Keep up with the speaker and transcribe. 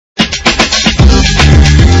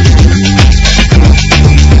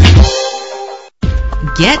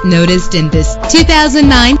Get noticed in this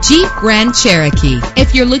 2009 Jeep Grand Cherokee.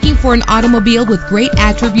 If you're looking for an automobile with great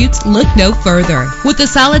attributes, look no further. With a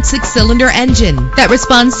solid 6-cylinder engine that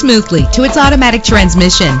responds smoothly to its automatic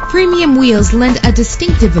transmission, premium wheels lend a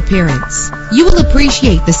distinctive appearance. You will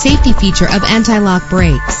appreciate the safety feature of anti-lock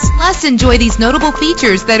brakes. Plus, enjoy these notable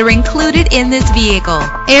features that are included in this vehicle: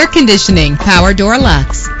 air conditioning, power door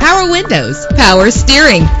locks, power windows, power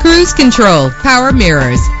steering, cruise control, power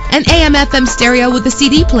mirrors, an AM/FM stereo with a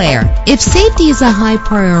CD player. If safety is a high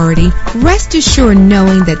priority, rest assured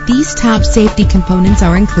knowing that these top safety components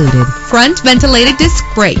are included: front ventilated disc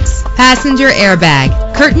brakes, passenger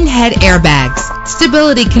airbag, curtain head airbags,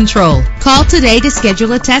 stability control. Call today to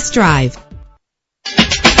schedule a test drive.